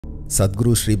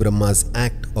Sadhguru Shribrahma's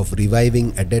act of reviving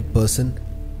a dead person,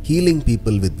 healing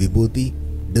people with vibhuti,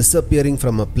 disappearing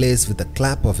from a place with a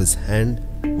clap of his hand,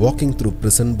 walking through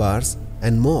prison bars,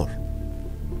 and more.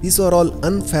 These are all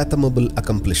unfathomable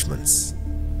accomplishments.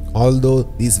 Although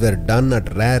these were done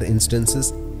at rare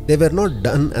instances, they were not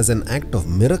done as an act of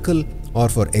miracle or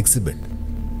for exhibit.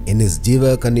 In his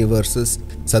Jivakani verses,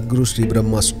 Sadhguru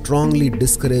Shribrahma strongly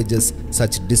discourages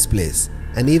such displays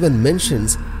and even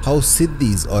mentions how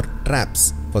Siddhis are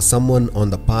traps for someone on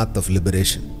the path of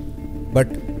liberation. But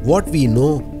what we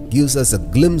know gives us a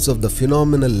glimpse of the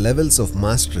phenomenal levels of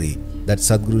mastery that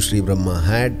Sadhguru Shribrahma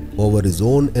had over his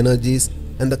own energies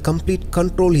and the complete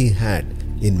control he had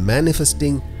in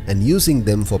manifesting and using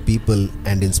them for people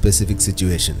and in specific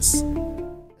situations.